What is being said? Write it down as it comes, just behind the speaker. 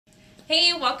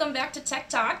Hey, welcome back to Tech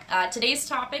Talk. Today's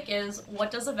topic is,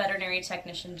 what does a veterinary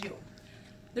technician do?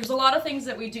 There's a lot of things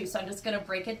that we do, so I'm just going to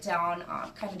break it down,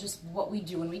 kind of just what we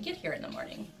do when we get here in the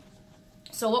morning.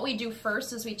 So what we do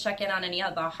first is we check in on any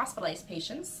of the hospitalized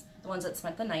patients, the ones that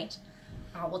spent the night.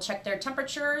 We'll check their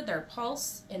temperature, their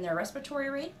pulse, and their respiratory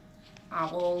rate.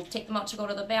 We'll take them out to go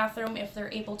to the bathroom if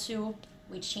they're able to.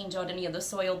 We change out any of the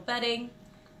soiled bedding.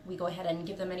 We go ahead and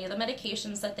give them any of the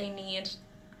medications that they need.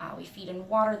 We feed and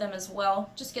water them as well,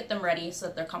 just get them ready so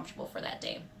that they're comfortable for that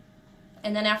day.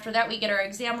 And then after that, we get our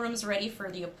exam rooms ready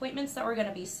for the appointments that we're going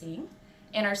to be seeing.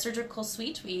 In our surgical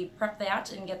suite, we prep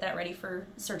that and get that ready for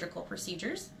surgical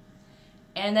procedures.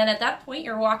 And then at that point,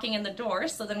 you're walking in the door,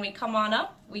 so then we come on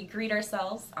up, we greet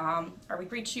ourselves, or we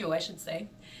greet you, I should say,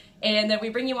 and then we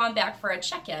bring you on back for a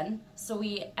check-in. So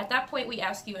at that point, we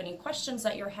ask you any questions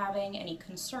that you're having, any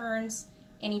concerns,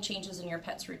 any changes in your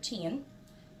pet's routine.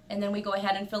 And then we go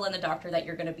ahead and fill in the doctor that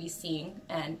you're going to be seeing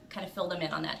and kind of fill them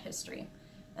in on that history.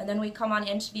 And then we come on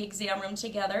into the exam room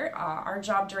together. Our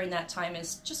job during that time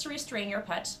is just to restrain your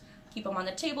pet, keep them on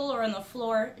the table or on the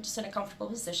floor, just in a comfortable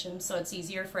position so it's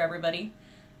easier for everybody.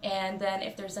 And then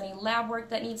if there's any lab work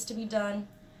that needs to be done,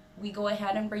 we go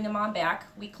ahead and bring them on back.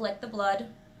 We collect the blood,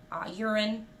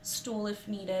 urine, stool if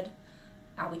needed.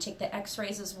 We take the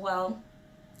x-rays as well,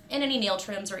 and any nail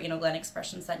trims or anal gland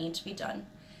expressions that need to be done.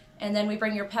 And then we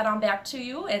bring your pet on back to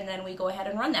you, and then we go ahead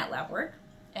and run that lab work.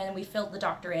 And we fill the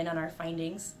doctor in on our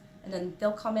findings. And then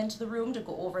they'll come into the room to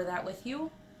go over that with you.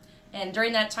 And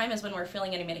during that time is when we're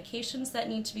filling any medications that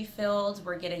need to be filled.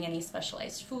 We're getting any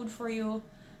specialized food for you.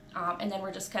 And then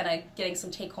we're just kind of getting some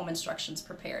take-home instructions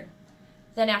prepared.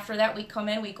 Then after that, we come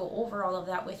in, we go over all of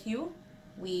that with you.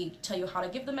 We tell you how to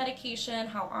give the medication,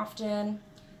 how often.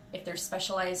 If there's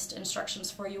specialized instructions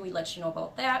for you, we let you know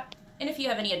about that. And if you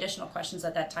have any additional questions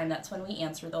at that time, that's when we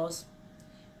answer those.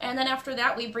 And then after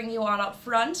that, we bring you on up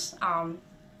front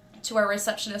to our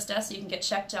receptionist desk so you can get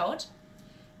checked out.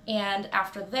 And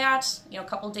after that, a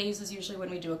couple days is usually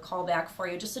when we do a call back for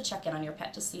you just to check in on your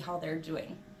pet to see how they're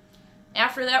doing.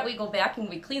 After that, we go back and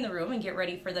we clean the room and get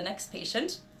ready for the next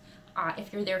patient.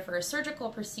 If you're there for a surgical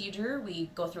procedure,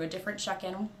 we go through a different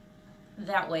check-in.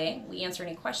 That way, we answer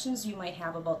any questions you might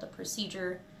have about the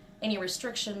procedure, any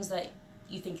restrictions that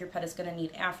you think your pet is going to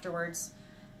need afterwards.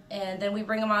 And then we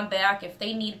bring them on back. If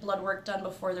they need blood work done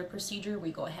before their procedure,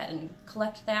 we go ahead and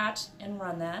collect that and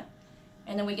run that.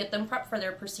 And then we get them prepped for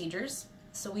their procedures.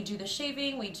 So we do the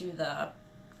shaving, we do the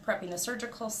prepping the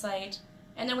surgical site,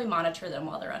 and then we monitor them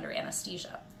while they're under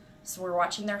anesthesia. So we're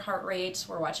watching their heart rate,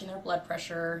 we're watching their blood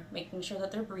pressure, making sure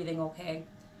that they're breathing okay.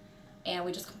 And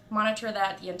we just monitor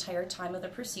that the entire time of the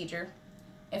procedure.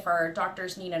 If our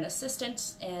doctors need an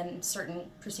assistant in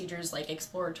certain procedures like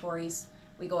exploratories,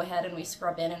 we go ahead and we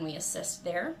scrub in and we assist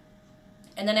there.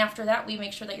 And then after that, we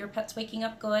make sure that your pet's waking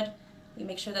up good. We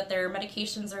make sure that their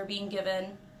medications are being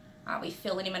given. We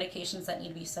fill any medications that need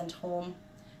to be sent home.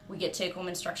 We get take-home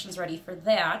instructions ready for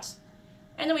that.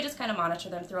 And then we just kind of monitor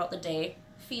them throughout the day,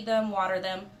 feed them, water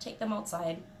them, take them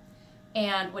outside.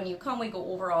 And when you come, we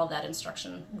go over all that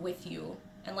instruction with you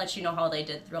and let you know how they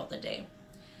did throughout the day.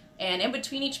 And in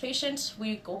between each patient,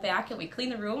 we go back and we clean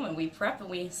the room and we prep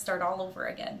and we start all over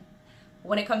again.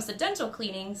 When it comes to dental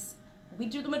cleanings, we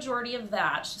do the majority of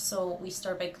that. So we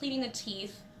start by cleaning the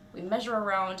teeth. We measure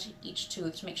around each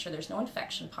tooth to make sure there's no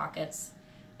infection pockets.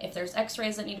 If there's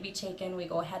x-rays that need to be taken, we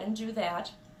go ahead and do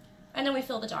that. And then we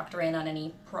fill the doctor in on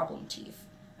any problem teeth.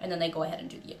 And then they go ahead and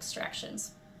do the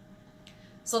extractions.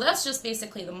 So that's just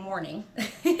basically the morning.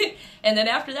 And then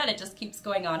after that, it just keeps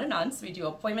going on and on. So we do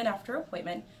appointment after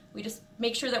appointment. We just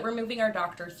make sure that we're moving our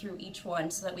doctor through each one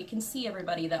so that we can see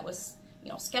everybody that was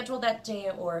scheduled that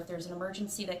day, or if there's an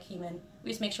emergency that came in,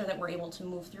 we just make sure that we're able to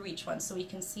move through each one so we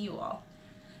can see you all.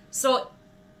 So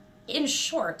in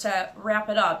short, to wrap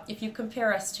it up, if you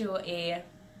compare us to a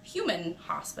human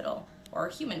hospital or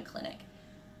a human clinic,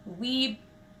 we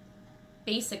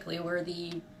basically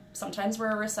sometimes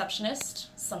we're a receptionist,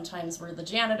 sometimes we're the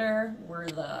janitor, we're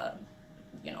the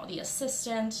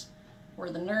assistant, we're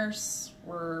the nurse,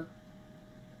 we're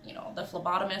the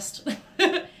phlebotomist,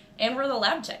 and we're the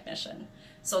lab technician.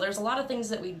 So there's a lot of things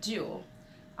that we do.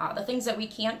 The things that we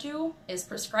can't do is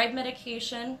prescribe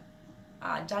medication,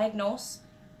 diagnose,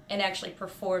 and actually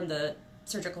perform the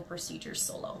surgical procedures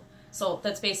solo. So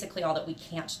that's basically all that we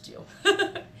can't do.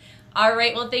 All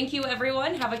right, well, thank you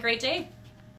everyone. Have a great day.